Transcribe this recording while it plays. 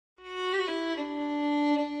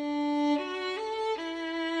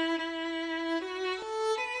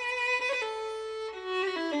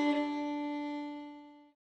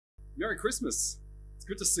Merry Christmas. It's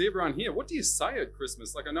good to see everyone here. What do you say at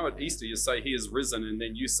Christmas? Like, I know at Easter you say he is risen, and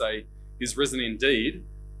then you say he's risen indeed.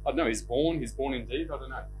 I don't know, he's born indeed, I don't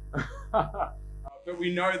know. But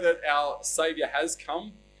we know that our Saviour has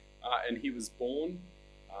come and he was born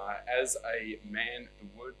as a man. The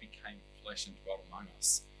Word became flesh and dwelt among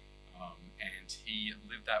us. And he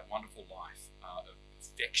lived that wonderful life of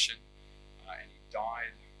perfection, and he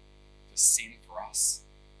died for sin for us,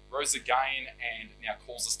 rose again, and now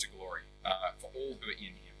calls us to glory for all who are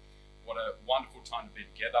in him. What a wonderful time to be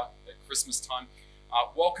together at Christmas time.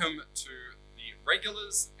 Welcome to the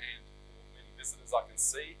regulars and many visitors I can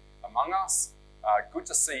see among us. Good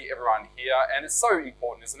to see everyone here, and it's so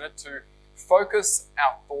important, isn't it, to focus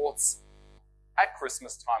our thoughts at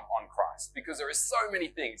Christmas time on Christ, because there are so many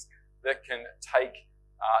things that can take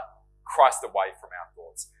Christ away from our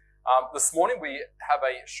thoughts. This morning we have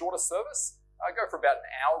a shorter service. Go for about an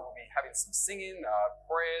hour. We'll be having some singing,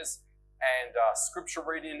 prayers, and scripture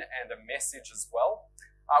reading, and a message as well.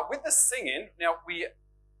 With the singing, now we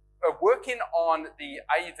are working on the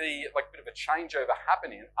AV, like a bit of a changeover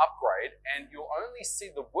happening, upgrade, and you'll only see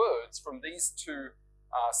the words from these two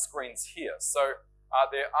screens here. So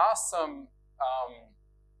there are some,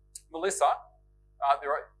 Melissa,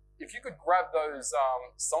 if you could grab those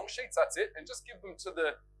song sheets, that's it, and just give them to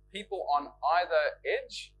the people on either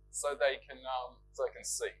edge so they can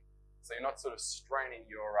see. So you're not sort of straining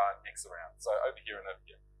your necks around. So over here and over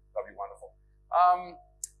here, that'd be wonderful.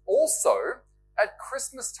 Also, at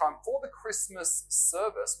Christmas time, for the Christmas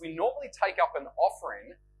service, we normally take up an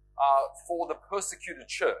offering for the persecuted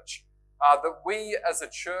church, that we as a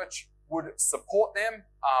church would support them,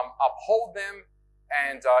 uphold them,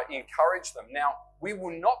 and encourage them. Now, we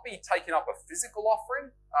will not be taking up a physical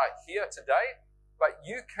offering here today, but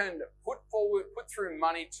you can put through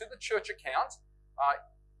money to the church account.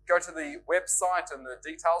 Go to the website and the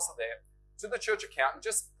details are there, to the church account, and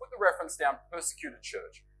just put the reference down, Persecuted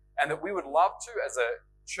Church. And that we would love to, as a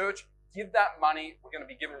church, give that money. We're going to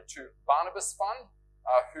be giving it to Barnabas Fund,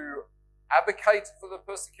 who advocate for the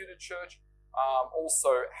persecuted church,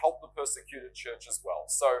 also help the persecuted church as well.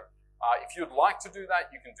 So if you'd like to do that,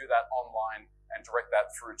 you can do that online and direct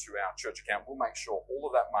that through to our church account. We'll make sure all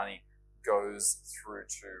of that money goes through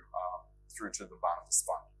to the Barnabas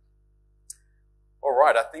Fund. All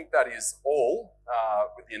right, I think that is all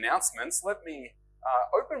with the announcements. Let me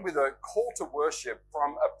open with a call to worship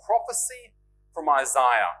from a prophecy from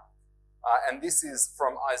Isaiah. And this is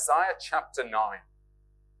from Isaiah chapter 9,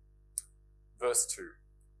 verse 2.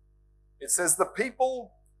 It says, "The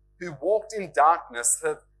people who walked in darkness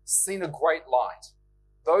have seen a great light.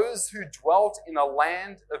 Those who dwelt in a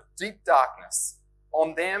land of deep darkness,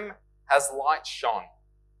 on them has light shone.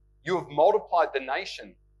 You have multiplied the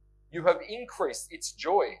nation. You have increased its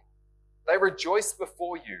joy. They rejoice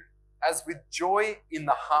before you, as with joy in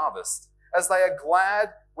the harvest, as they are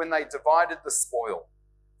glad when they divided the spoil.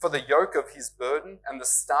 For the yoke of his burden and the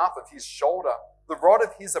staff of his shoulder, the rod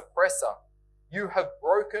of his oppressor, you have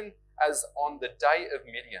broken as on the day of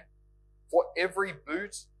Midian. For every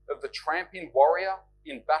boot of the tramping warrior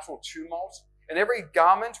in battle tumult, and every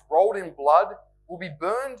garment rolled in blood will be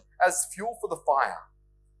burned as fuel for the fire.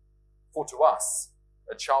 For to us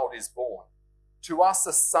a child is born, to us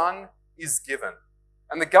a son is given,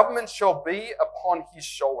 and the government shall be upon his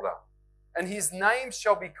shoulder, and his name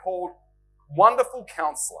shall be called Wonderful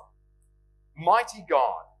Counselor, Mighty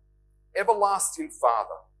God, Everlasting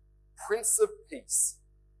Father, Prince of Peace.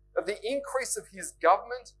 Of the increase of his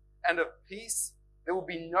government and of peace there will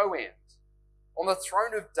be no end, on the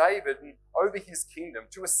throne of David and over his kingdom,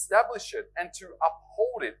 to establish it and to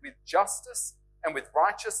uphold it with justice and with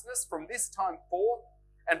righteousness from this time forth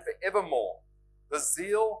and forevermore. The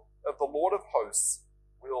zeal of the Lord of hosts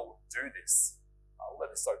will do this."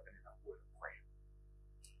 Let us open in a word of prayer.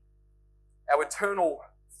 Our eternal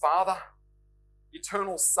Father,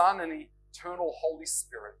 eternal Son, and eternal Holy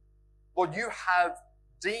Spirit, Lord, you have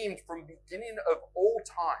deemed from the beginning of all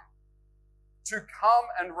time to come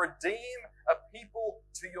and redeem a people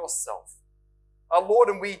to yourself. Lord,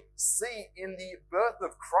 and we see in the birth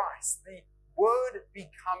of Christ, the Word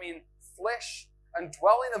becoming flesh and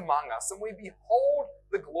dwelling among us, and we behold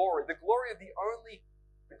the glory of the only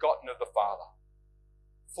begotten of the Father,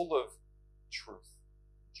 full of truth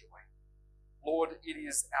and joy. Lord, it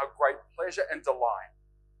is our great pleasure and delight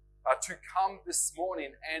to come this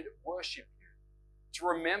morning and worship you, to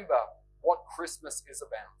remember what Christmas is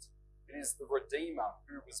about. It is the Redeemer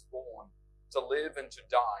who was born to live and to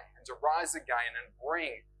die and to rise again and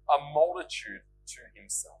bring a multitude to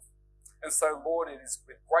himself. And so, Lord, it is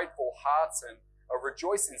with grateful hearts and a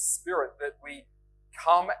rejoicing spirit that we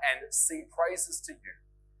come and sing praises to you.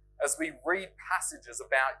 as we read passages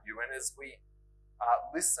about you and as we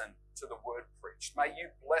listen to the word preached. May you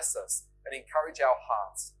bless us and encourage our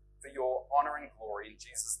hearts for your honor and glory in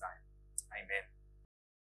Jesus' name. Amen.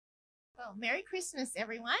 Well, Merry Christmas,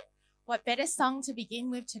 everyone. What better song to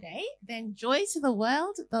begin with today than Joy to the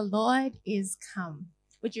World, the Lord is Come.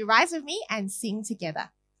 Would you rise with me and sing together?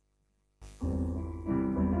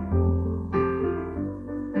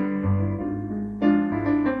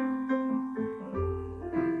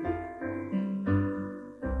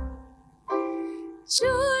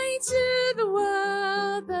 Joy to the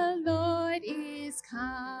world, the Lord is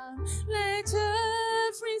come. Let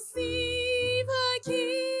earth receive her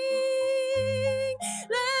King.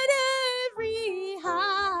 Let every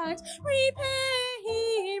heart prepare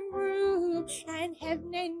him room. And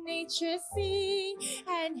heaven and nature sing,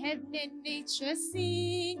 and heaven and nature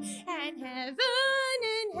sing, and heaven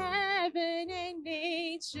and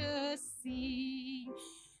nature sing.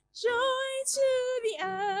 Joy to the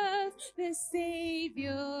earth, the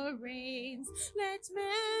Savior reigns. Let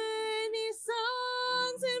many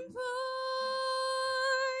songs employ,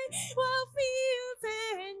 while fields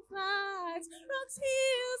and floods, rocks,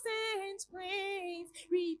 hills and plains,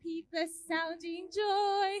 repeat the sounding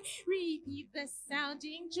joy, repeat the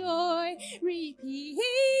sounding joy, repeat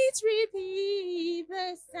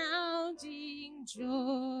the sounding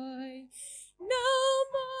joy. No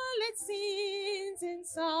more let sins and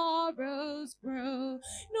sorrows grow,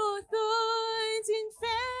 nor thorns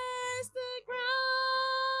infest the ground.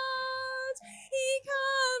 He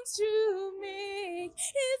comes to make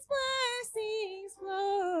his blessings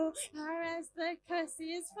flow, far as the curse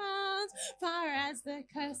is found, far as the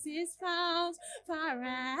curse is found, far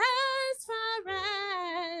as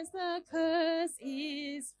the curse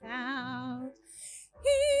is found. He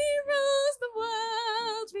rules the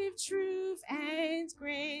world with truth and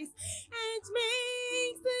grace, and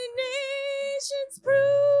makes the nations prove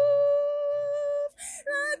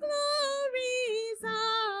the glories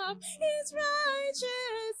of his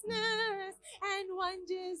righteousness, and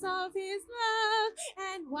wonders of his love,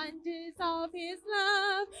 and wonders of his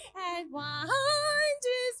love, and wonders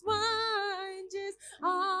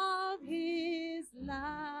of his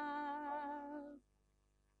love.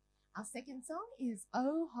 Our second song is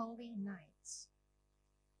O Holy Night.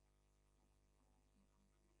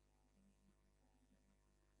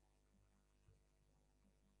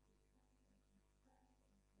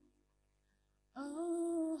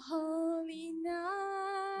 O holy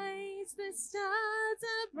night, the stars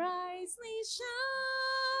are brightly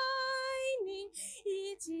shining.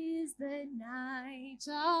 It is the night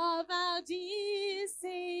of our dear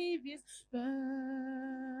Saviour's birth.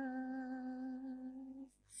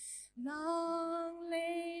 Long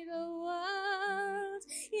lay the world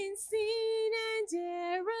in sin and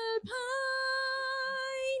error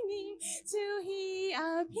pining, till he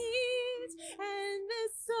appeared and the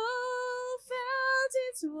soul felt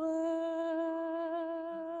its worth.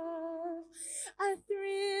 A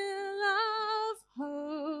thrill of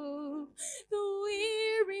hope, the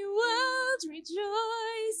weary world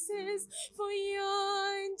rejoices, for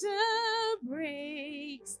yonder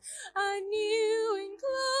breaks a new and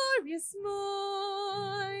glorious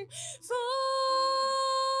morn. Fall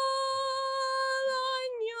on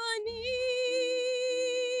your knees,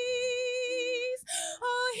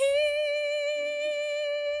 or hear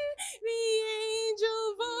the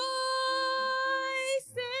angel voices.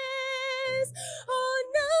 Oh,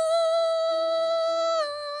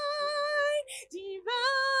 night divine,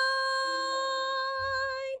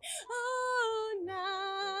 oh,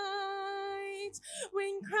 night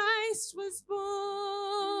when Christ was born.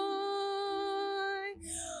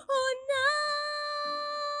 Oh,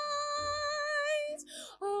 night,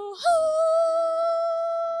 oh, holy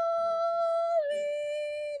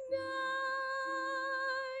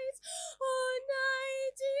night, oh,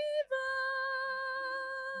 night divine.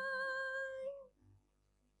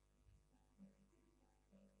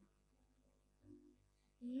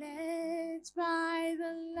 Led by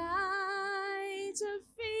the light of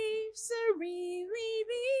faith serenely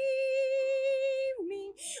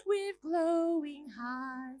beaming, with glowing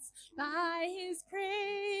hearts by his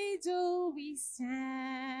cradle we stand.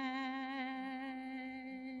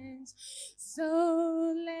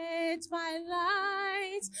 So led by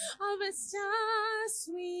light of a star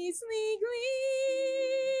sweetly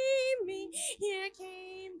gleaming, here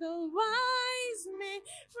came the wise men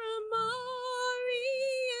from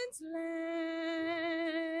Orient land.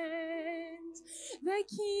 The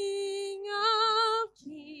King of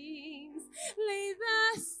Kings lay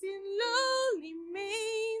thus in lowly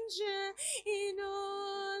manger, in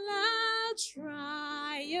all our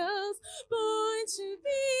trials, born to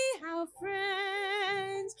be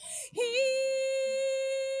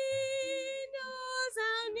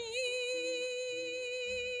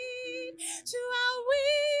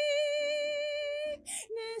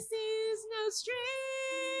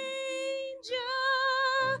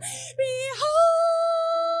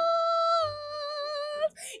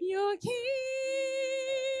your King,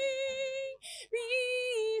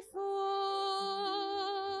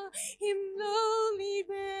 before him lowly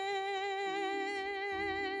bent.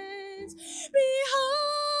 Behold,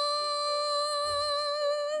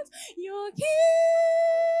 your King,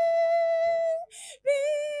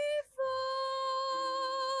 before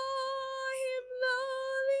him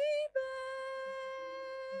lowly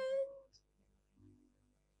bent.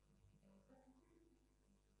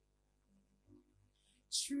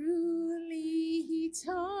 Truly he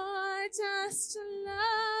taught us to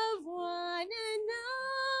love one another.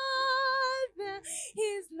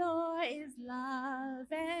 His law is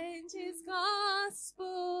love and his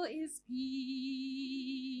gospel is peace.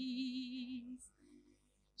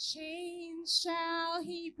 Chains shall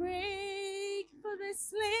he break, for the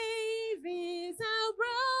slave is our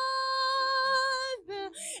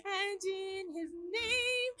brother, and in his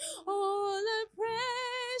name all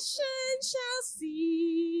oppression shall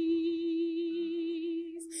cease.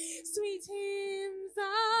 Sweet hymns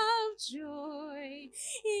of joy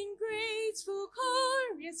in grateful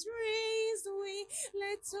chorus raise we,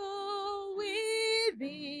 let all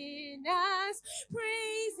within us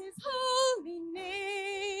praise his holy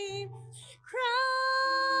name. Christ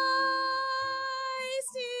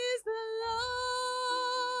is the Lord.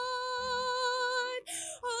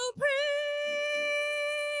 Oh,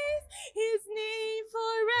 praise his name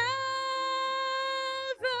forever.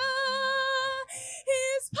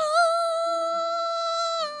 His power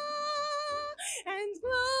and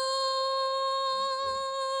glory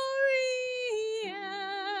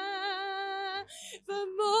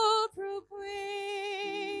evermore proclaim.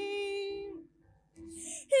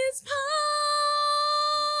 His power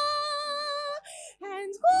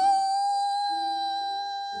and glory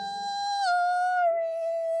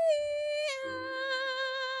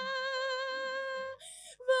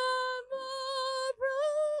evermore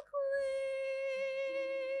proclaim.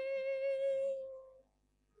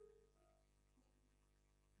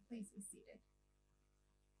 Please be seated.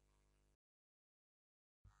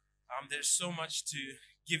 There's so much to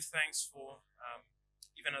give thanks for,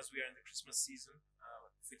 even as we are in the Christmas season.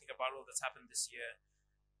 If we think about all that's happened this year,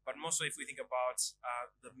 but more so if we think about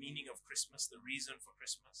the meaning of Christmas, the reason for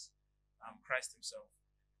Christmas, Christ himself.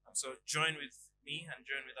 So join with me and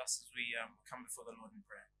join with us as we come before the Lord in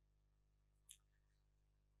prayer.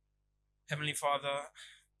 Heavenly Father,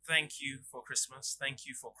 thank you for Christmas. Thank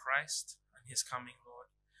you for Christ and his coming,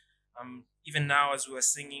 Lord. Even now as we are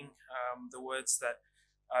singing the words that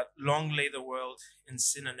long lay the world in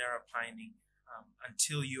sin and error pining,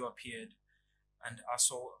 until you appeared, and our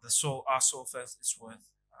soul felt its worth,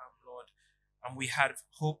 Lord. We had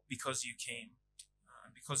hope because you came.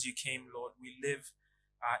 And because you came, Lord, we live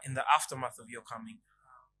in the aftermath of your coming.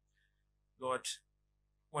 Lord,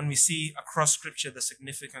 when we see across Scripture the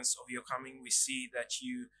significance of your coming, we see that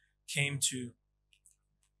you came to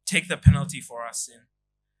take the penalty for our sin.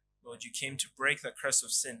 Lord, you came to break the curse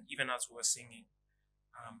of sin, even as we were singing.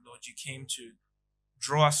 Lord, you came to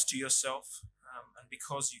draw us to yourself, and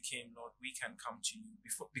because you came, Lord, we can come to you.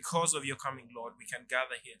 Because of your coming, Lord, we can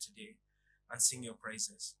gather here today and sing your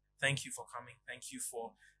praises. Thank you for coming. Thank you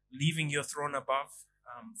for leaving your throne above,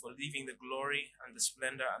 for leaving the glory and the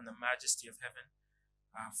splendor and the majesty of heaven,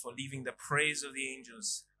 for leaving the praise of the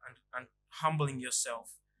angels and humbling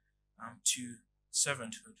yourself to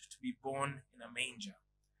servanthood, to be born in a manger,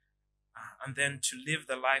 and then to live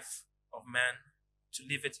the life of man, to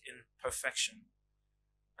live it in perfection,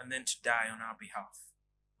 and then to die on our behalf,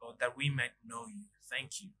 Lord, that we might know you.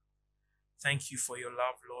 Thank you. Thank you for your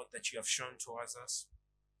love, Lord, that you have shown towards us.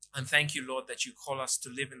 And thank you, Lord, that you call us to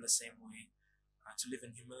live in the same way, to live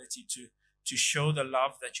in humility, to show the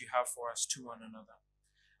love that you have for us to one another.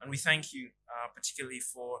 And we thank you particularly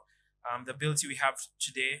for the ability we have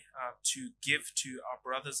today to give to our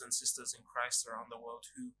brothers and sisters in Christ around the world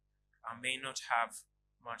who may not have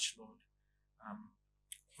much, Lord.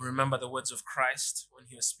 Remember the words of Christ when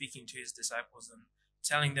he was speaking to his disciples and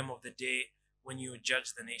telling them of the day when you would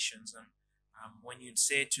judge the nations, and when you'd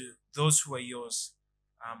say to those who are yours,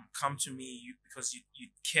 come to me because you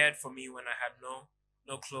cared for me when I had no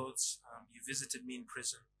clothes. You visited me in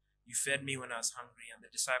prison. You fed me when I was hungry. And the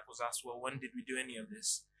disciples asked, well, when did we do any of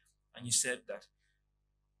this? And you said that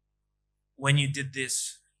when you did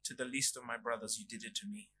this to the least of my brothers, you did it to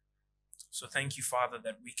me. So thank you, Father,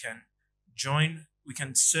 that we can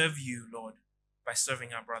serve you, Lord, by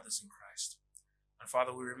serving our brothers in Christ. And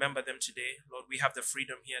Father, we remember them today. Lord, we have the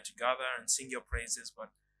freedom here to gather and sing your praises,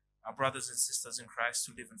 but our brothers and sisters in Christ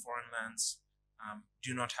who live in foreign lands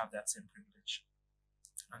do not have that same privilege.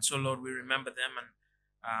 And so, Lord, we remember them, and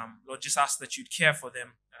Lord, just ask that you'd care for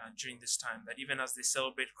them during this time, that even as they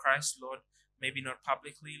celebrate Christ, Lord, maybe not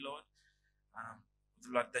publicly, Lord,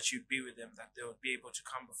 Lord, that you'd be with them, that they would be able to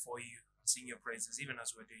come before you and sing your praises, even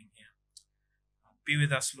as we're doing here. Be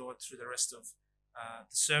with us, Lord, through the rest of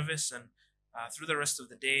the service and through the rest of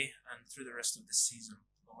the day and through the rest of the season,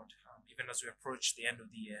 Lord, even as we approach the end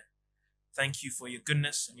of the year. Thank you for your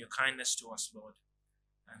goodness and your kindness to us, Lord.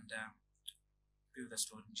 And be with us,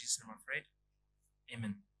 Lord. In Jesus' name I pray.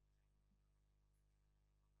 Amen.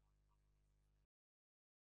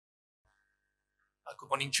 Good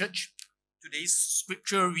morning, church. Today's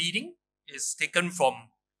scripture reading is taken from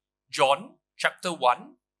John chapter 1,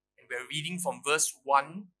 and we're reading from verse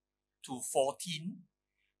 1 to 14.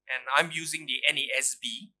 And I'm using the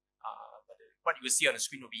NASB, but what you will see on the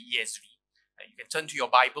screen will be ESV. You can turn to your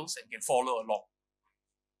Bibles and you can follow along.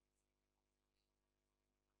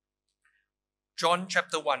 John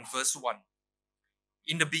chapter 1, verse 1.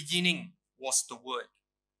 In the beginning was the Word,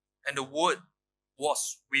 and the Word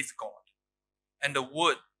was with God, and the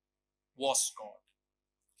Word was God.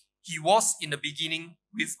 He was in the beginning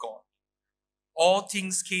with God. All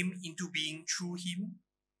things came into being through him,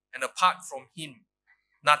 and apart from him,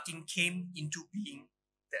 nothing came into being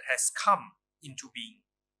that has come into being.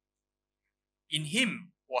 In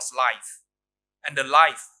him was life, and the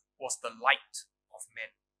life was the light of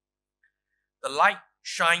men. The light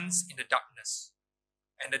shines in the darkness,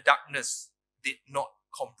 and the darkness did not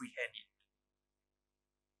comprehend it.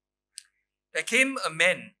 There came a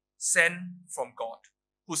man sent from God,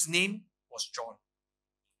 whose name was John.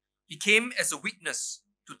 He came as a witness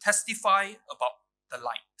to testify about the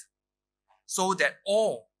light, so that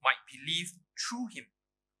all might believe through him.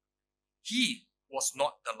 He was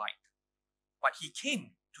not the light, but he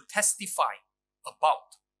came to testify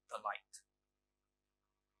about the light.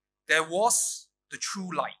 There was the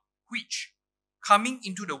true light, which, coming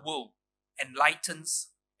into the world,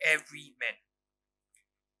 enlightens every man.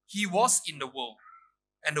 He was in the world,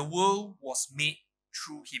 and the world was made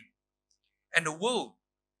through him, and the world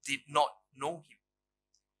did not know him.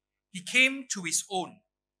 He came to his own,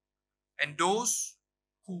 and those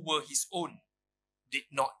who were his own did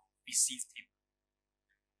not receive him.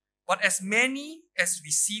 But as many as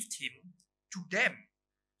received him, to them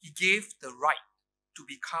he gave the right to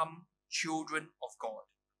become children of God,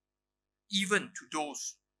 even to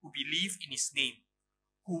those who believe in his name,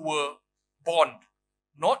 who were born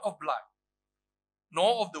not of blood,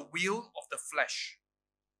 nor of the will of the flesh,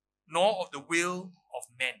 nor of the will of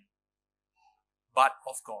men, but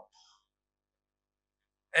of God.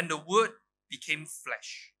 And the Word became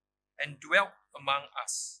flesh and dwelt among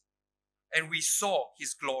us, and we saw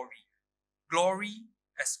his glory, glory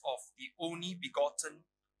as of the only begotten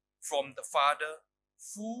from the Father,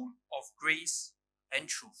 full of grace and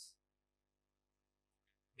truth.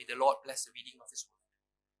 May the Lord bless the reading of his word.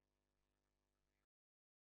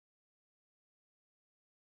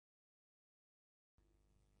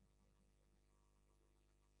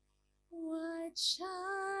 What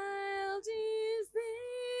child is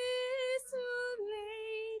this who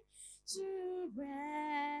laid to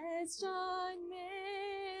rest on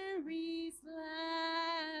Mary's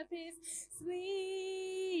lap is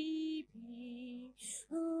sleeping,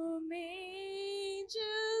 whom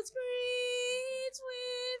angels greet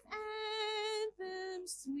with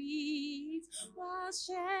anthems sweet, while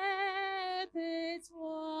shepherds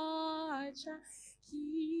watch are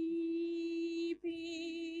keeping.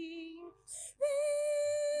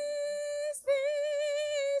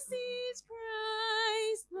 This is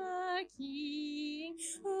Christ the King,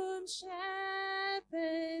 whom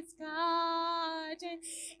shepherds guard and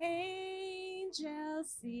angels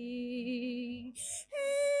sing.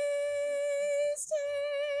 Haste,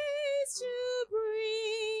 haste to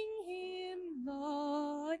bring him,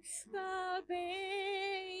 Lord, the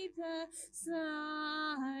babe, the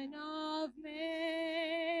Son of Mary.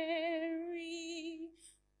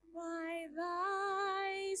 Why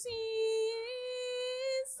lies he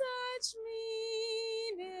in such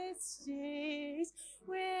meanest days,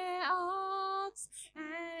 where ox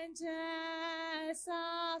and ass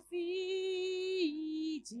are feeding?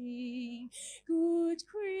 Good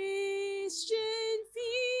Christian,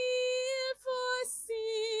 fear for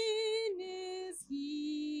sin is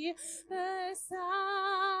he, the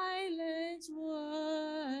silent one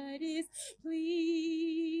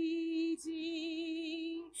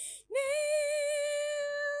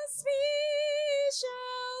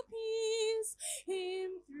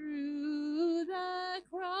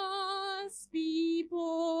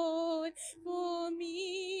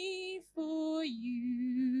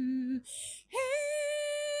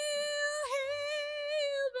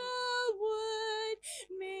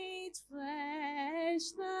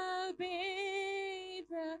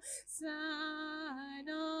Son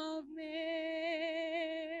of Mary.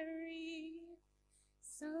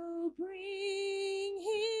 So bring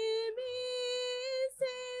him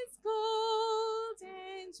incense, gold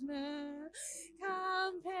and myrrh.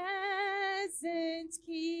 Come, peasant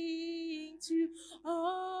king, to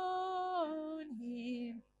own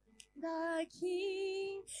him. The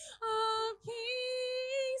King of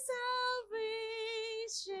Kings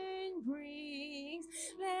salvation brings.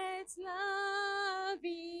 Let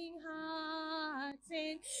loving hearts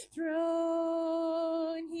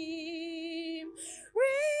enthrone him.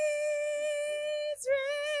 Raise,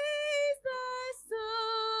 raise the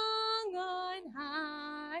song on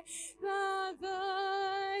high. The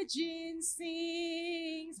Virgin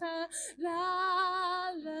sings her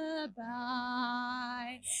lullaby.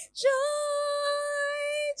 Joy,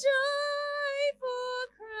 joy, for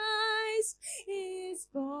Christ is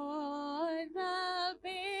born, the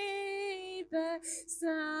babe, the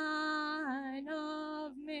Son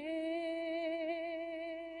of Mary.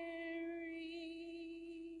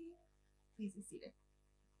 Please be seated.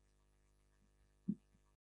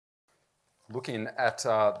 Looking at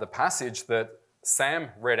the passage that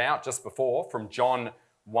Sam read out just before from John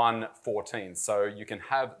 1:14. So you can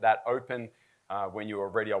have that open when you are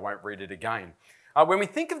ready. I won't read it again. When we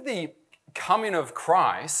think of the coming of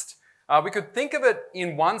Christ, we could think of it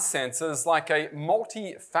in one sense as like a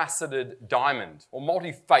multifaceted diamond or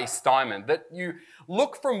multi-faced diamond, that you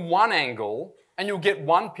look from one angle and you'll get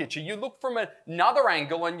one picture. You look from another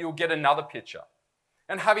angle and you'll get another picture.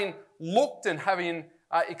 And having looked and having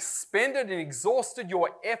expended and exhausted your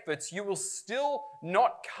efforts, you will still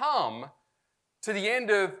not come to the end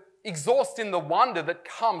of exhausting the wonder that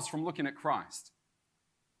comes from looking at Christ.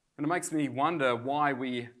 And it makes me wonder why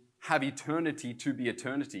we have eternity to be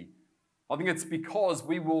eternity. I think it's because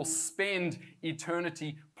we will spend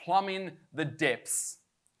eternity plumbing the depths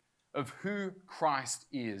of who Christ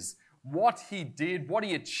is, what he did, what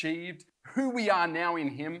he achieved, who we are now in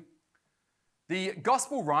him. The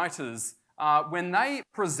gospel writers, when they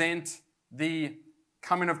present the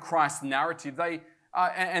coming of Christ narrative,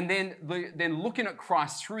 and then looking at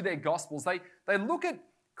Christ through their gospels, they look at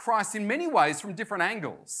Christ in many ways from different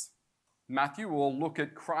angles. Matthew will look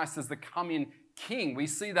at Christ as the coming king. We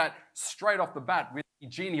see that straight off the bat with the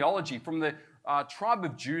genealogy from the tribe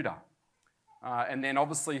of Judah. And then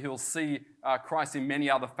obviously he'll see Christ in many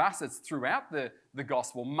other facets throughout the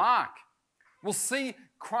gospel. Mark will see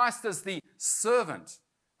Christ as the servant,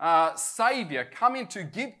 Savior, coming to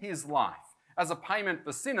give his life as a payment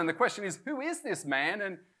for sin. And the question is, who is this man?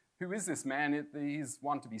 And who is this man? He's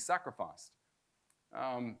one to be sacrificed.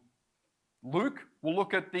 Luke will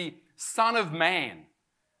look at the Son of Man,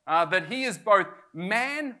 that he is both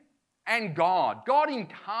man and God, God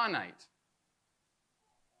incarnate.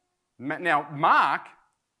 Now, Mark,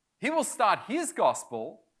 he will start his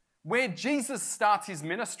gospel where Jesus starts his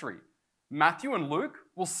ministry. Matthew and Luke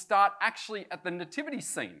will start actually at the nativity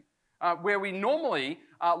scene, where we normally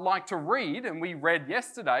like to read, and we read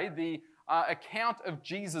yesterday, the account of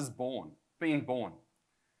Jesus being born.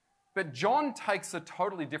 But John takes a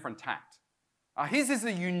totally different tact. His is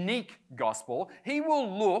a unique gospel. He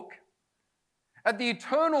will look at the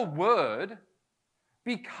eternal Word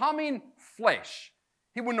becoming flesh.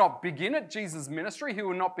 He will not begin at Jesus' ministry. He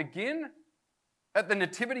will not begin at the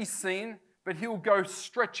nativity scene, but he will go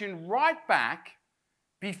stretching right back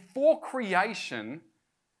before creation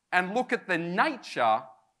and look at the nature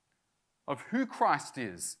of who Christ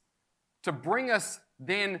is, to bring us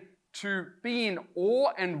then to be in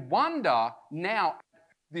awe and wonder now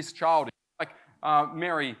this child is. Like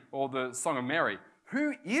Mary, or the Song of Mary.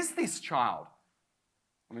 Who is this child?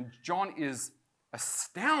 I mean, John is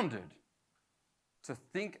astounded to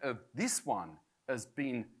think of this one as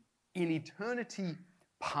being in eternity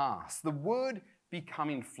past, the Word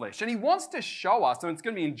becoming flesh. And he wants to show us, and it's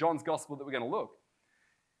going to be in John's Gospel that we're going to look,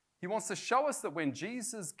 he wants to show us that when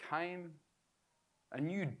Jesus came, a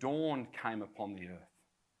new dawn came upon the earth.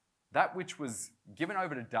 That which was given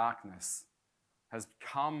over to darkness has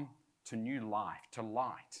come to new life, to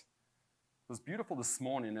light. It was beautiful this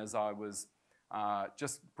morning as I was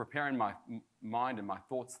just preparing my mind and my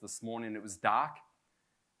thoughts this morning. It was dark,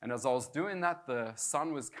 and as I was doing that, the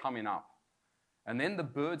sun was coming up, and then the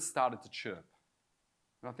birds started to chirp.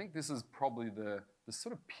 And I think this is probably the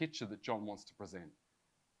sort of picture that John wants to present,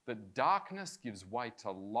 that darkness gives way to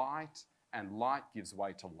light, and light gives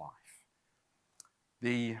way to life.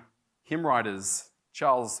 The hymn writers,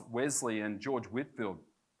 Charles Wesley and George Whitefield,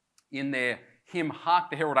 in their hymn, Hark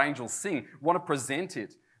the Herald Angels Sing, want to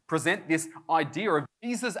present this idea of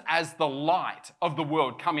Jesus as the light of the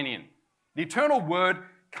world coming in. The eternal Word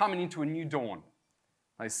coming into a new dawn.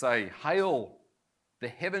 They say, "Hail the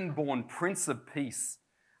heaven-born Prince of Peace.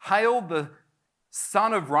 Hail the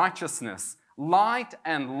Son of Righteousness, light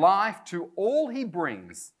and life to all he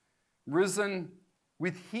brings, risen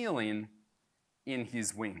with healing in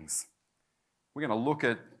his wings." We're going to look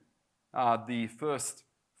at the first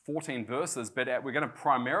 14 verses, but we're going to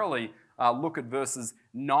primarily look at verses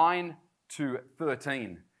 9 to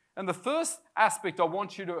 13. And the first aspect I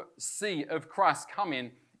want you to see of Christ's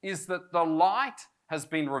coming is that the light has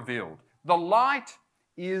been revealed. The light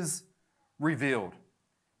is revealed.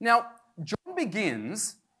 Now, John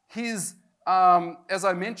begins his, as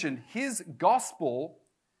I mentioned, his gospel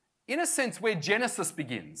in a sense where Genesis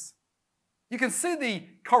begins. You can see the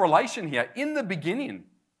correlation here, in the beginning.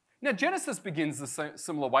 Now, Genesis begins the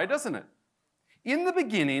similar way, doesn't it? In the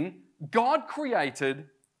beginning, God created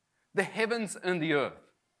the heavens and the earth.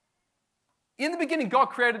 In the beginning, God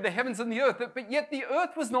created the heavens and the earth, but yet the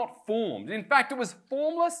earth was not formed. In fact, it was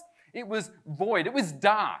formless, it was void, it was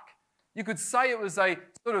dark. You could say it was a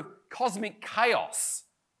sort of cosmic chaos.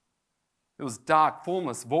 It was dark,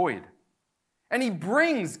 formless, void. And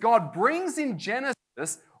God brings in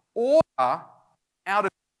Genesis order out of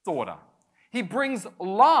disorder. He brings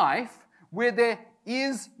life where there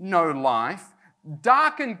is no life.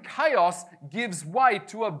 Darkened chaos gives way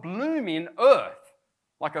to a blooming earth,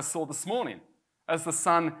 like I saw this morning as the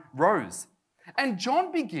sun rose. And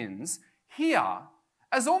John begins here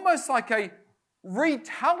as almost like a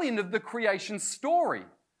retelling of the creation story,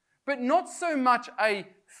 but not so much a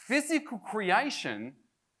physical creation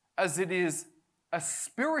as it is a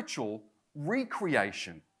spiritual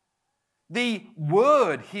recreation. The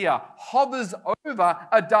word here hovers over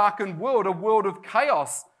a darkened world, a world of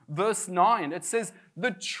chaos. Verse 9, it says,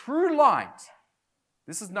 "The true light,"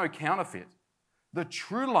 this is no counterfeit, "the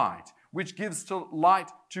true light, which gives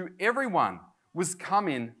light to everyone, was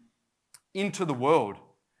coming into the world.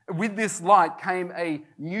 With this light came a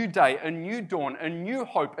new day, a new dawn, a new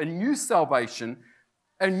hope, a new salvation,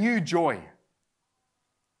 a new joy."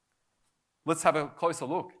 Let's have a closer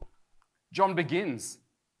look. John begins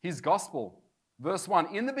his gospel. Verse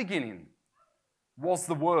 1, "In the beginning was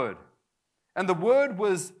the Word, and the Word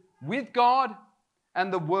was with God,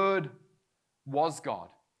 and the Word was God."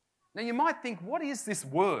 Now you might think, what is this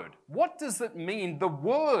word? What does it mean? The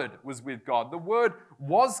Word was with God. The Word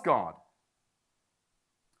was God.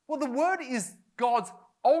 Well, the Word is God's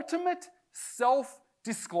ultimate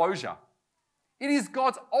self-disclosure. It is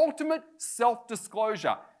God's ultimate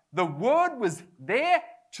self-disclosure. The Word was there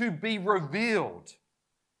to be revealed.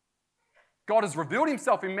 God has revealed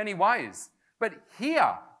himself in many ways. But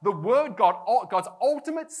here, the Word, God's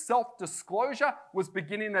ultimate self-disclosure was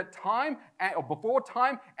beginning at time, or before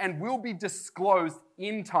time, and will be disclosed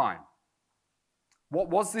in time. What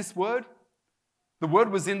was this Word? The Word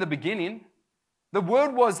was in the beginning. The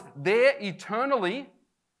Word was there eternally.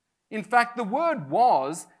 In fact, the word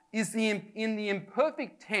is in the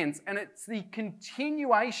imperfect tense, and it's the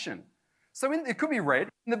continuation. So it could be read,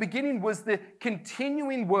 in the beginning was the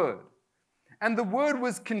continuing Word. And the Word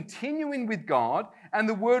was continuing with God, and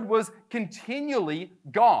the Word was continually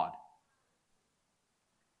God.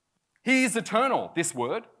 He is eternal, this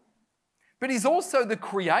Word, but He's also the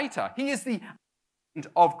Creator. He is the end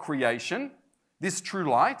of creation, this true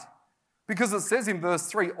light, because it says in verse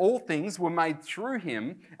 3, "All things were made through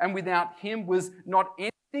Him, and without Him was not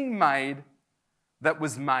anything made that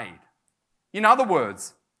was made." In other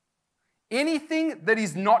words, anything that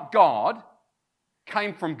is not God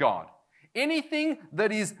came from God. Anything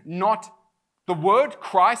that is not the Word,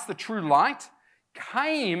 Christ, the true light,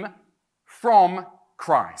 came from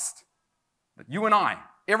Christ. But you and I,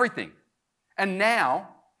 everything. And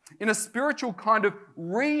now, in a spiritual kind of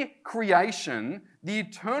recreation, the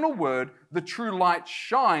eternal Word, the true light,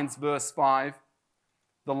 shines, verse 5.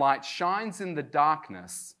 "The light shines in the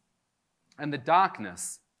darkness, and the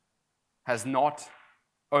darkness has not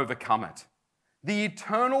overcome it." The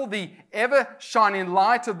eternal, the ever-shining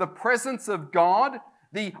light of the presence of God,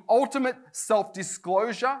 the ultimate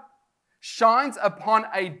self-disclosure, shines upon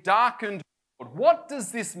a darkened world. What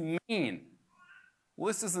does this mean? Well,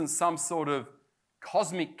 this isn't some sort of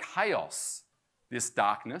cosmic chaos, this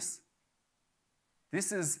darkness.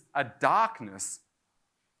 This is a darkness,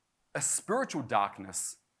 a spiritual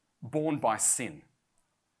darkness born by sin.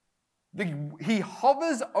 He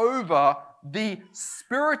hovers over the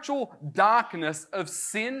spiritual darkness of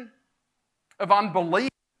sin, of unbelief,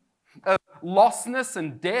 of lostness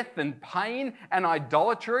and death and pain and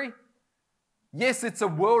idolatry. Yes, it's a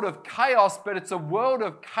world of chaos, but it's a world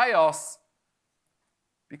of chaos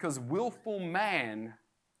because willful man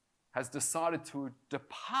has decided to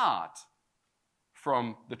depart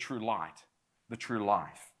from the true light. the true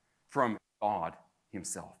life from God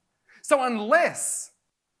himself. So unless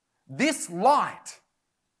this light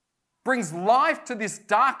brings life to this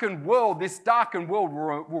darkened world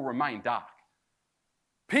will remain dark.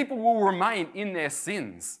 People will remain in their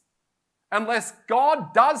sins. Unless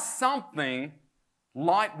God does something,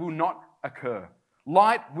 light will not occur.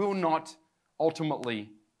 Light will not ultimately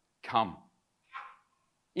come.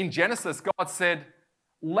 In Genesis, God said,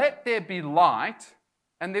 "Let there be light,"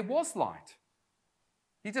 and there was light.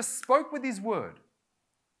 He just spoke with his word.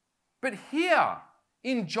 But here,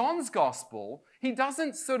 in John's gospel, he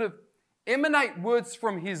doesn't sort of emanate words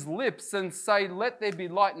from his lips and say, "Let there be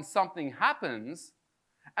light," and something happens.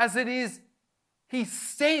 As it is, he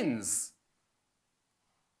sends,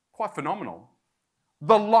 quite phenomenal,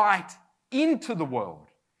 the light into the world.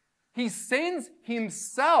 He sends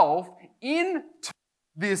himself into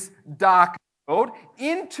this dark world,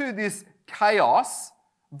 into this chaos.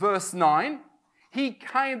 Verse 9,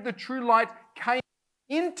 the true light came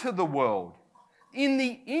into the world in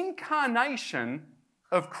the incarnation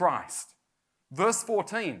of Christ. Verse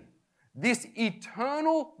 14, this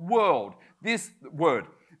eternal world, this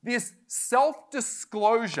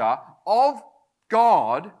self-disclosure of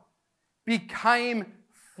God became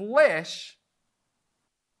flesh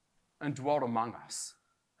and dwelt among us.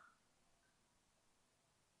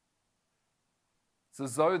 It's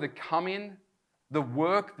as though the coming, the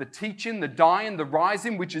work, the teaching, the dying, the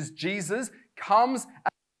rising, which is Jesus, comes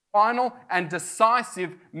as a final and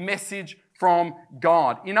decisive message from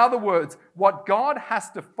God. In other words, what God has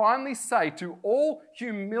to finally say to all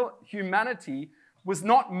humanity was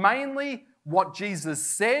not mainly what Jesus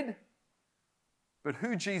said, but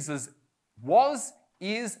who Jesus was,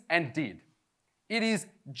 is, and did. It is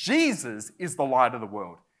Jesus is the light of the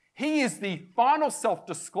world. He is the final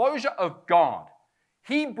self-disclosure of God.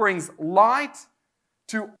 He brings light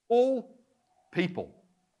to all people.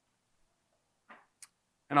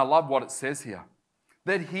 And I love what it says here,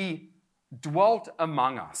 that he dwelt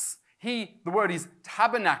among us. The word is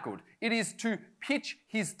tabernacled. It is to pitch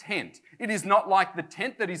his tent. It is not like the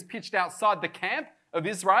tent that is pitched outside the camp of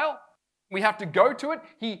Israel. We have to go to it.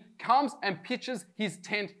 He comes and pitches his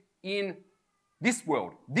tent in this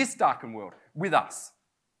world, this darkened world, with us.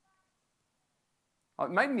 It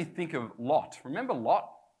made me think of Lot. Remember Lot?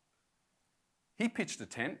 He pitched a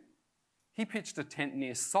tent. He pitched a tent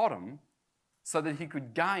near Sodom so that he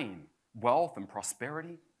could gain wealth and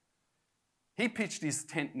prosperity. He pitched his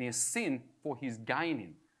tent near sin for his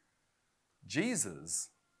gaining. Jesus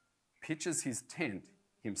pitches his tent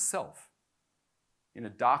himself in a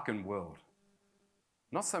darkened world.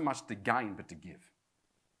 Not so much to gain, but to give.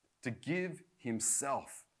 To give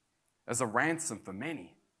himself as a ransom for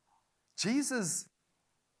many. Jesus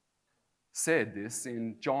said this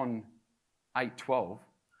in John 8:12.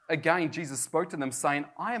 Again, Jesus spoke to them saying,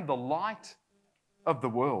 "I am the light of the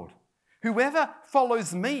world. Whoever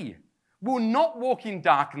follows me will not walk in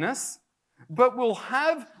darkness, but will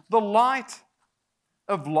have the light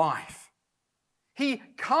of life." He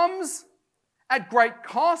comes at great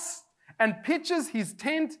cost and pitches his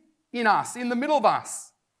tent in us, in the middle of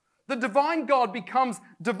us. The divine God becomes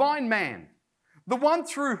divine man. The one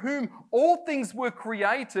through whom all things were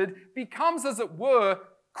created becomes, as it were,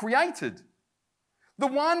 created. The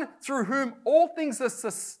one through whom all things are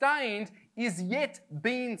sustained is yet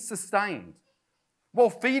being sustained. While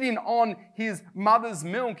feeding on his mother's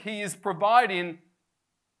milk, he is providing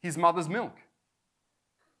his mother's milk.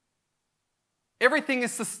 Everything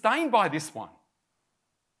is sustained by this one.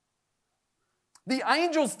 The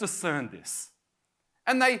angels discerned this,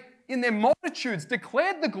 and they, in their multitudes,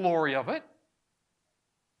 declared the glory of it.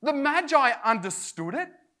 The Magi understood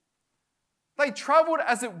it. They traveled,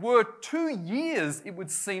 as it were, 2 years, it would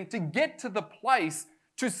seem, to get to the place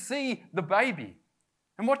to see the baby.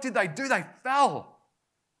 And what did they do? They fell,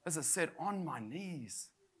 as it said, on my knees,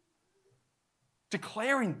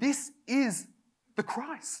 declaring this is the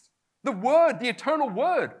Christ, the Word, the eternal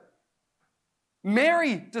Word.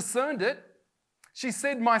 Mary discerned it. She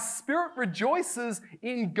said, "My spirit rejoices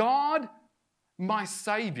in God, my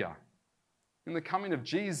Savior." In the coming of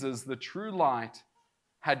Jesus, the true light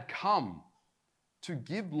had come to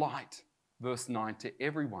give light, verse 9, to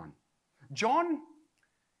everyone. John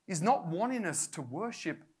is not wanting us to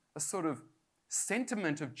worship a sort of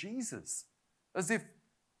sentiment of Jesus, as if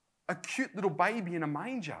a cute little baby in a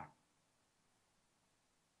manger.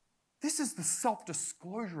 This is the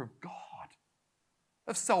self-disclosure of God,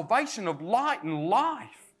 of salvation, of light and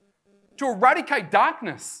life, to eradicate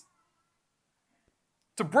darkness,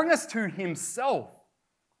 to bring us to himself.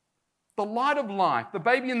 the light of life. The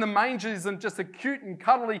baby in the manger isn't just a cute and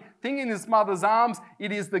cuddly thing in his mother's arms.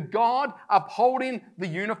 It is the God upholding the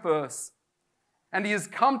universe. And he has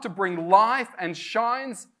come to bring life and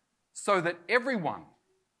shines so that everyone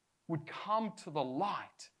would come to the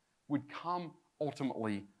light, would come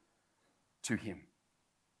ultimately to him.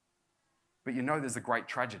 But you know there's a great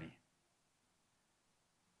tragedy.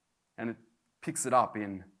 And it picks it up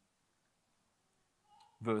in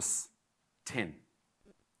verse 10.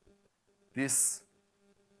 This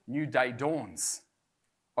new day dawns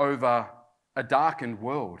over a darkened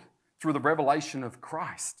world through the revelation of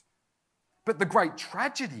Christ. But the great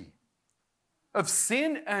tragedy of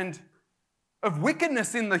sin and of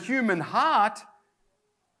wickedness in the human heart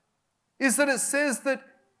is that it says that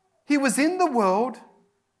he was in the world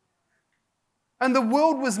and the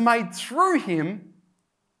world was made through him,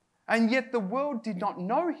 and yet the world did not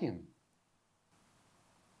know him.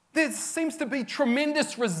 There seems to be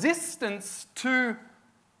tremendous resistance to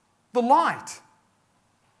the light.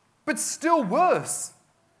 But still worse,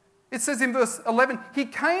 it says in verse 11, he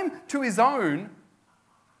came to his own,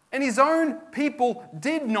 and his own people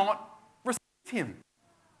did not receive him.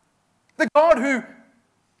 The God who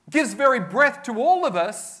gives very breath to all of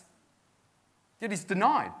us, yet he's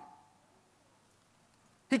denied.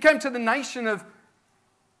 He came to the nation of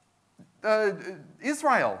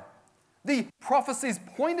Israel. The prophecies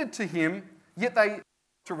pointed to him, yet they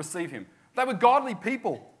to receive him. They were godly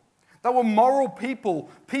people. They were moral people,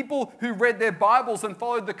 people who read their Bibles and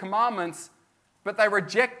followed the commandments, but they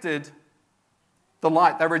rejected the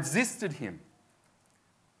light. They resisted him.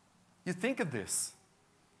 You think of this.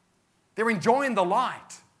 They're enjoying the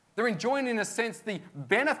light. They're enjoying, in a sense, the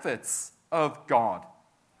benefits of God,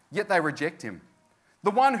 yet they reject him.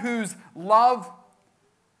 The one whose love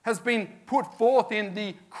has been put forth in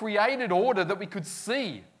the created order that we could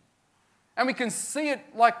see. And we can see it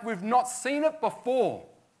like we've not seen it before.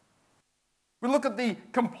 We look at the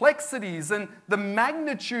complexities and the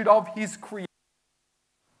magnitude of his creation.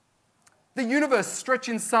 The universe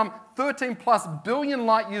stretching some 13 plus billion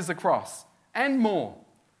light years across and more.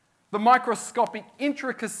 The microscopic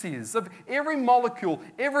intricacies of every molecule,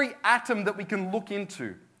 every atom that we can look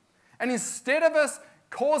into. And instead of us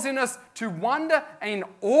causing us to wonder and in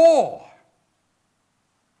awe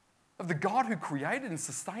of the God who created and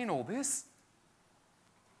sustained all this,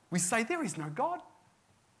 we say there is no God.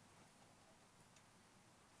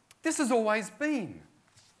 This has always been.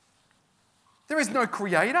 There is no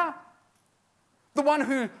creator. The one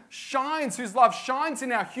who shines, whose love shines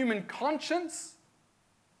in our human conscience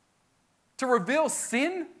to reveal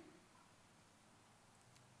sin.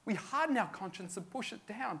 We harden our conscience and push it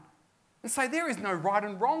down and say there is no right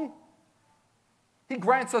and wrong. He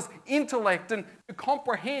grants us intellect and to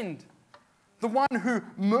comprehend. The one who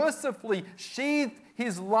mercifully sheathed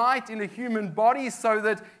his light in a human body so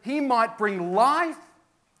that he might bring life,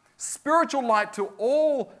 spiritual light to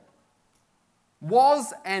all,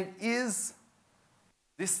 was and is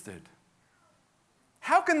existed.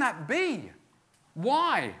 How can that be?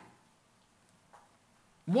 Why?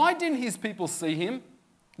 Why didn't his people see him?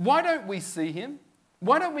 Why don't we see him?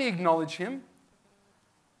 Why don't we acknowledge him?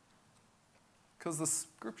 Because the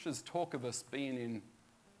scriptures talk of us being in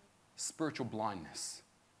spiritual blindness.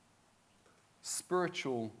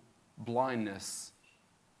 Spiritual blindness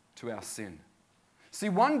to our sin. See,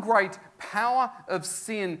 one great power of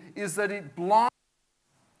sin is that it blinds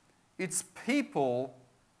its people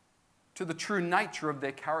to the true nature of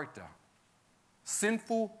their character.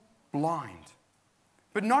 Sinful, blind.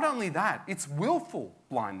 But not only that, it's willful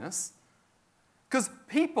blindness. Because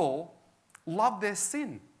people love their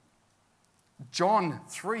sin. John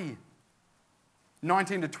 3,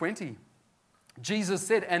 19 to 20. Jesus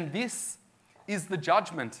said, and this is the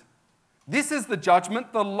judgment. This is the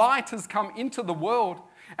judgment. The light has come into the world,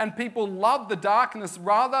 and people love the darkness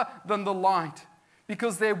rather than the light,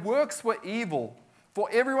 because their works were evil. For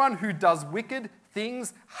everyone who does wicked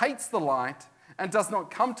things hates the light and does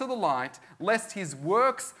not come to the light, lest his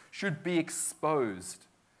works should be exposed.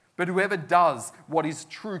 But whoever does what is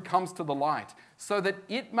true comes to the light, so that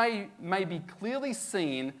it may be clearly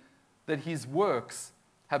seen that his works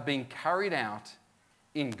have been carried out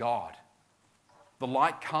in God. The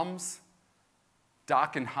light comes,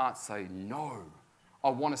 darkened hearts say, no, I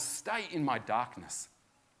want to stay in my darkness.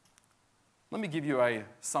 Let me give you a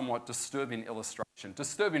somewhat disturbing illustration.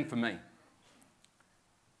 Disturbing for me.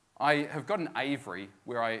 I have got an aviary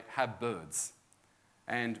where I have birds.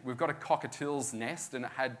 And we've got a cockatiel's nest, and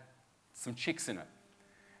it had some chicks in it.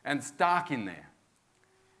 And it's dark in there.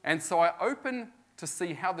 And so I open to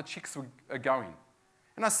see how the chicks are going.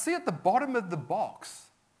 And I see at the bottom of the box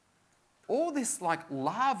all this like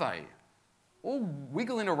larvae all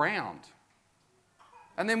wiggling around.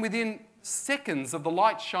 And then within seconds of the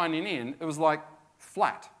light shining in, it was like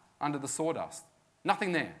flat under the sawdust.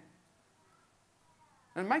 Nothing there.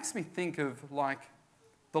 And it makes me think of like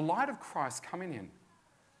the light of Christ coming in,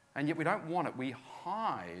 and yet we don't want it. We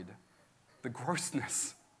hide the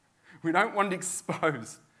grossness. We don't want it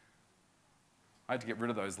exposed. I had to get rid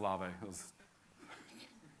of those larvae. It was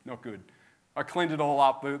not good. I cleaned it all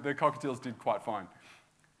up. The cockatiels did quite fine.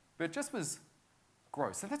 But it just was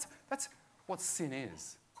gross. And that's what sin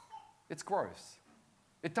is. It's gross.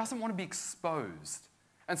 It doesn't want to be exposed.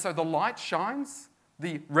 And so the light shines.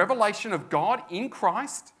 The revelation of God in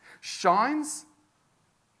Christ shines,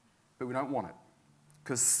 but we don't want it.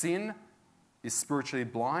 Because sin is spiritually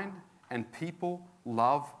blind and people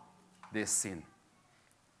love their sin.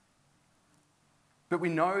 But we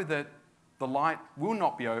know that the light will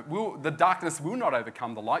not be, the darkness will not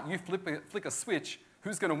overcome the light. You flick a switch,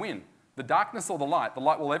 who's going to win? The darkness or the light? The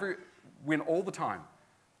light will win all the time.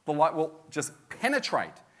 The light will just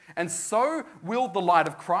penetrate. And so will the light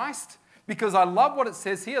of Christ, because I love what it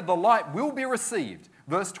says here, the light will be received.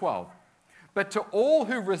 Verse 12. But to all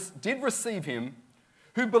who did receive him,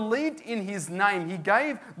 who believed in his name, he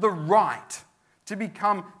gave the right to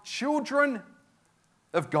become children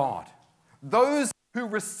of God. Those who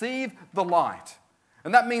receive the light.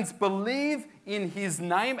 And that means believe in his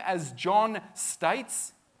name, as John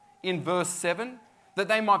states in verse 7, that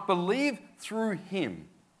they might believe through him.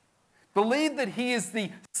 Believe that he is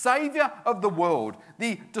the Savior of the world,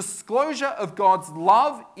 the disclosure of God's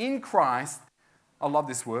love in Christ. I love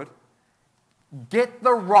this word. Get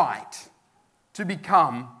the right to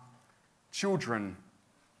become children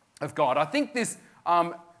of God. I think this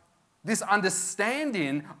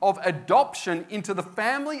understanding of adoption into the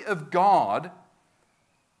family of God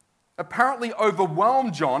apparently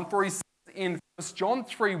overwhelmed John, for he says in 1 John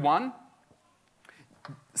 3:1,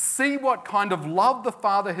 see what kind of love the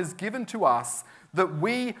Father has given to us, that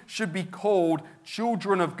we should be called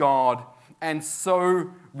children of God, and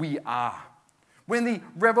so we are. When the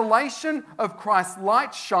revelation of Christ's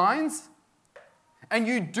light shines, and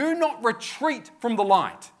you do not retreat from the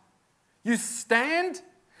light, you stand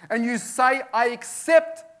and you say, I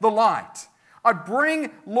accept the light. I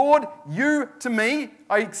bring, Lord, you to me.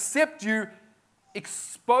 I accept you,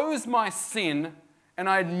 expose my sin, and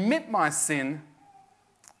I admit my sin,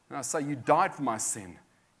 and I say, you died for my sin.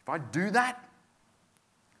 If I do that,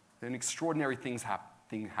 then extraordinary thing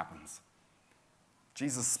happens.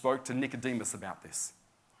 Jesus spoke to Nicodemus about this.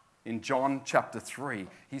 In John chapter 3,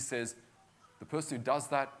 he says, the person who does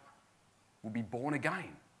that will be born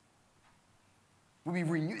again. Will be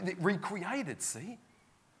renewed, recreated, see?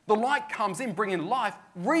 The light comes in, bringing life,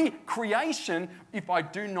 recreation, if I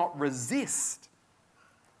do not resist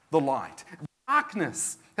the light.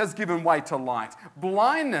 Darkness has given way to light.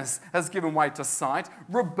 Blindness has given way to sight.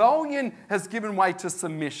 Rebellion has given way to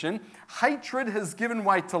submission. Hatred has given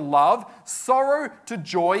way to love. Sorrow to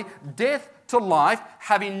joy. Death to life.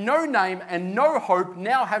 Having no name and no hope,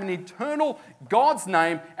 now having eternal God's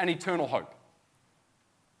name and eternal hope.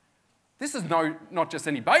 This is not just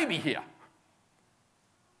any baby here.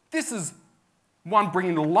 This is one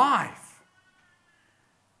bringing life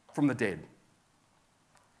from the dead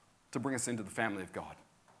to bring us into the family of God.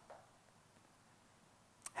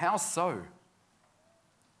 How so?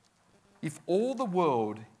 If all the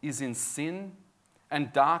world is in sin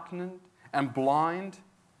and darkened and blind,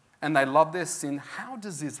 and they love their sin, how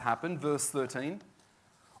does this happen? Verse 13.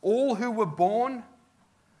 All who were born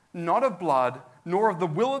not of blood, nor of the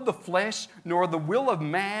will of the flesh, nor of the will of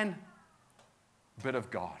man, but of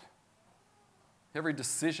God. Every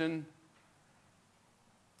decision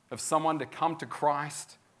of someone to come to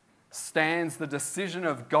Christ stands the decision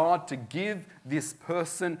of God to give this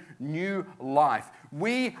person new life.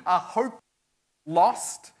 We are hopeless,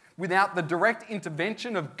 lost, without the direct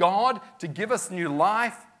intervention of God to give us new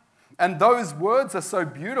life. And those words are so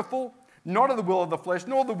beautiful, not of the will of the flesh,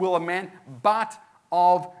 nor the will of man, but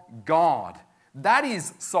of God. That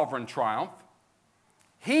is sovereign triumph.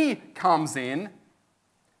 He comes in.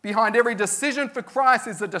 Behind every decision for Christ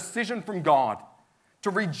is a decision from God to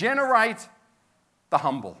regenerate the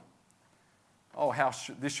humble. Oh, how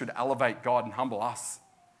this should elevate God and humble us.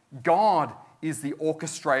 God is the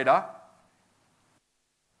orchestrator.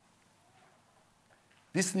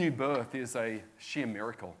 This new birth is a sheer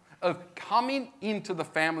miracle of coming into the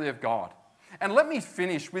family of God. And let me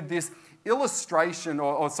finish with this illustration,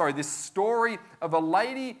 this story of a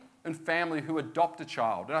lady and family who adopt a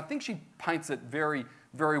child. And I think she paints it very,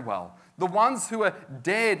 very well. The ones who are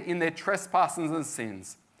dead in their trespasses and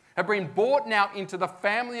sins have been brought now into the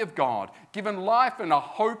family of God, given life and a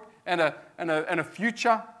hope and a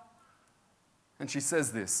future. And she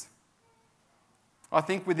says this: I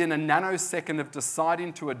think within a nanosecond of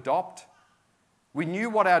deciding to adopt, we knew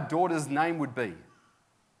what our daughter's name would be.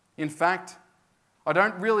 In fact, I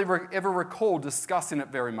don't really ever recall discussing it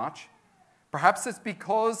very much. Perhaps it's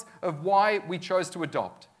because of why we chose to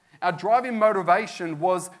adopt. Our driving motivation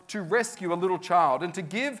was to rescue a little child and to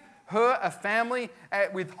give her a family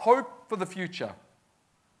with hope for the future.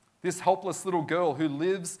 This helpless little girl who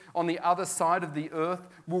lives on the other side of the earth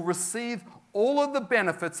will receive all of the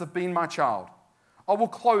benefits of being my child. I will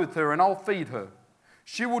clothe her and I'll feed her.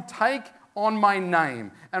 She will take on my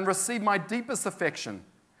name and receive my deepest affection.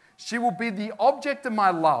 She will be the object of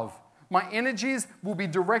my love. My energies will be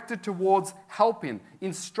directed towards helping,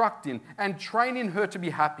 instructing, and training her to be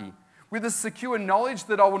happy, with a secure knowledge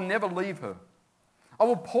that I will never leave her. I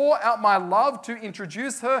will pour out my love to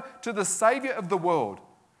introduce her to the Savior of the world,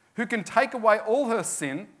 who can take away all her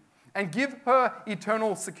sin and give her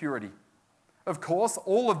eternal security. Of course,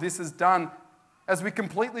 all of this is done as we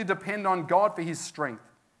completely depend on God for His strength.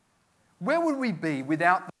 Where would we be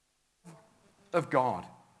without the love of God?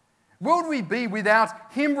 Where would we be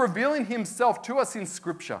without Him revealing Himself to us in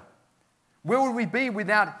Scripture? Where would we be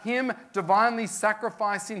without Him divinely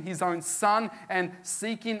sacrificing His own Son and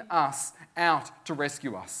seeking us out to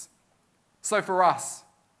rescue us? So for us,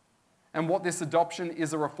 and what this adoption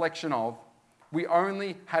is a reflection of, we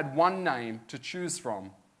only had one name to choose from,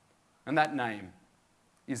 and that name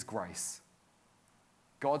is grace.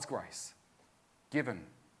 God's grace given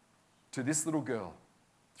to this little girl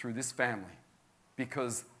through this family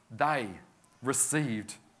because they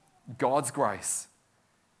received God's grace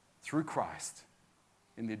through Christ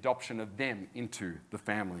in the adoption of them into the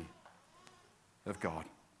family of God.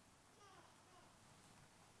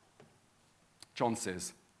 John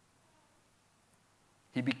says,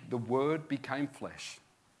 the Word became flesh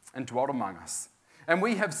and dwelt among us. And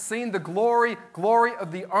we have seen the glory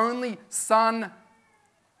of the only Son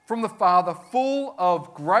from the Father, full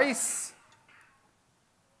of grace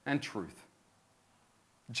and truth.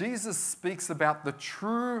 Jesus speaks about the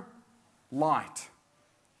true light,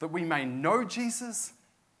 that we may know Jesus,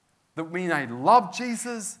 that we may love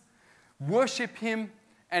Jesus, worship Him,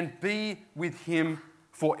 and be with Him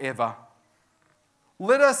forever.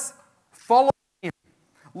 Let us follow Him.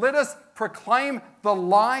 Let us proclaim the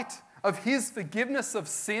light of His forgiveness of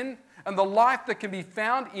sin and the life that can be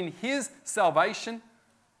found in His salvation,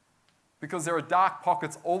 because there are dark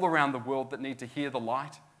pockets all around the world that need to hear the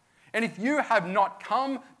light. And if you have not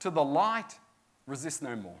come to the light, resist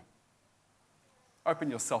no more.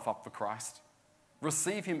 Open yourself up for Christ.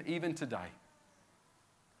 Receive Him even today.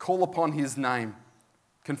 Call upon His name.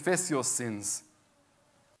 Confess your sins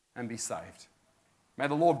and be saved. May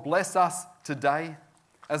the Lord bless us today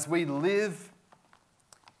as we live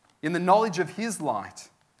in the knowledge of His light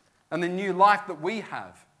and the new life that we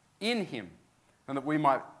have in Him, and that we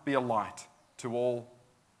might be a light to all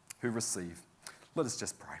who receive. Let us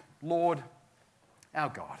just pray. Lord, our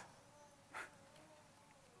God,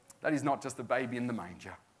 that is not just a baby in the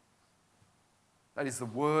manger. That is the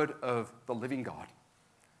word of the living God.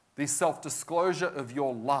 The self-disclosure of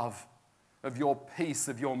your love, of your peace,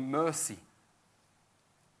 of your mercy,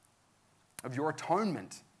 of your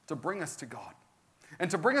atonement to bring us to God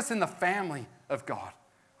and to bring us in the family of God,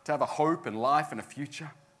 to have a hope and life and a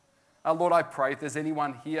future. Lord, I pray if there's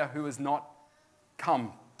anyone here who has not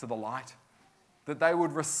come to the light, that they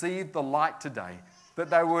would receive the light today, that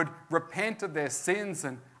they would repent of their sins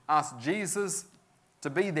and ask Jesus to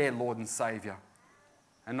be their Lord and Saviour,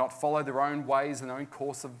 and not follow their own ways and their own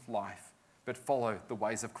course of life, but follow the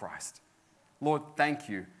ways of Christ. Lord, thank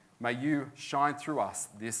you. May you shine through us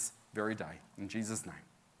this very day. In Jesus' name,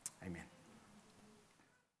 amen.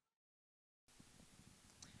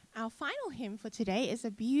 Our final hymn for today is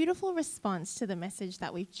a beautiful response to the message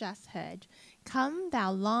that we've just heard. Come,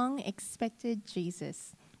 thou long expected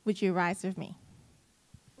Jesus. Would you rise with me?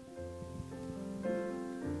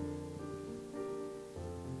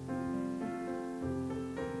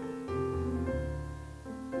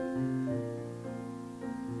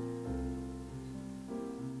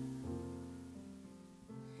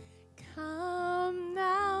 Come,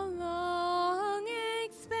 thou long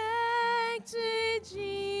expected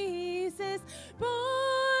Jesus, born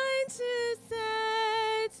to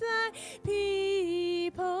set thy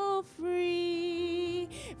people free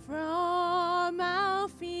from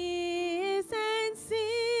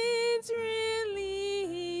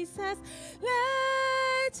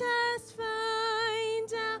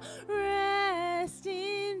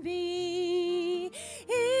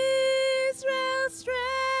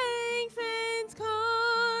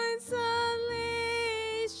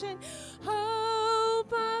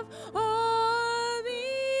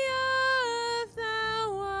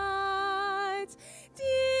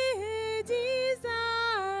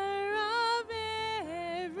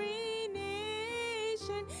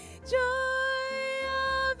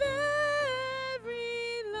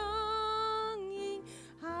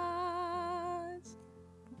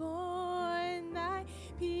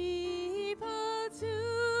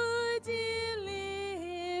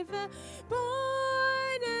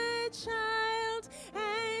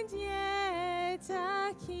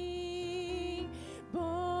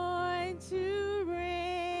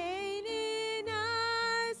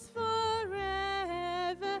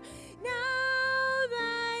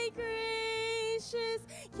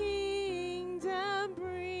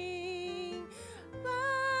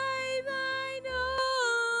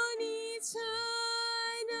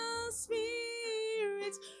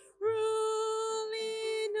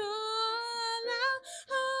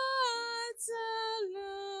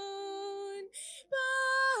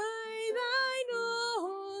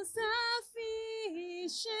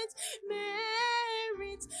sufficient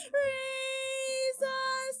merit. Raise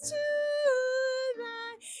us to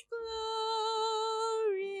thy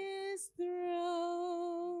glorious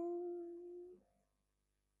throne.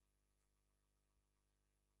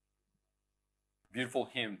 Beautiful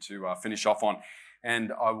hymn to finish off on.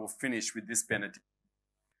 And I will finish with this benediction.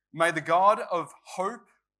 May the God of hope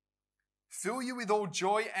fill you with all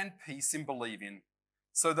joy and peace in believing,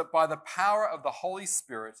 so that by the power of the Holy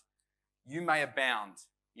Spirit you may abound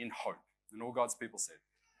in hope. And all God's people said,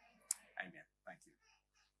 Amen. Thank you.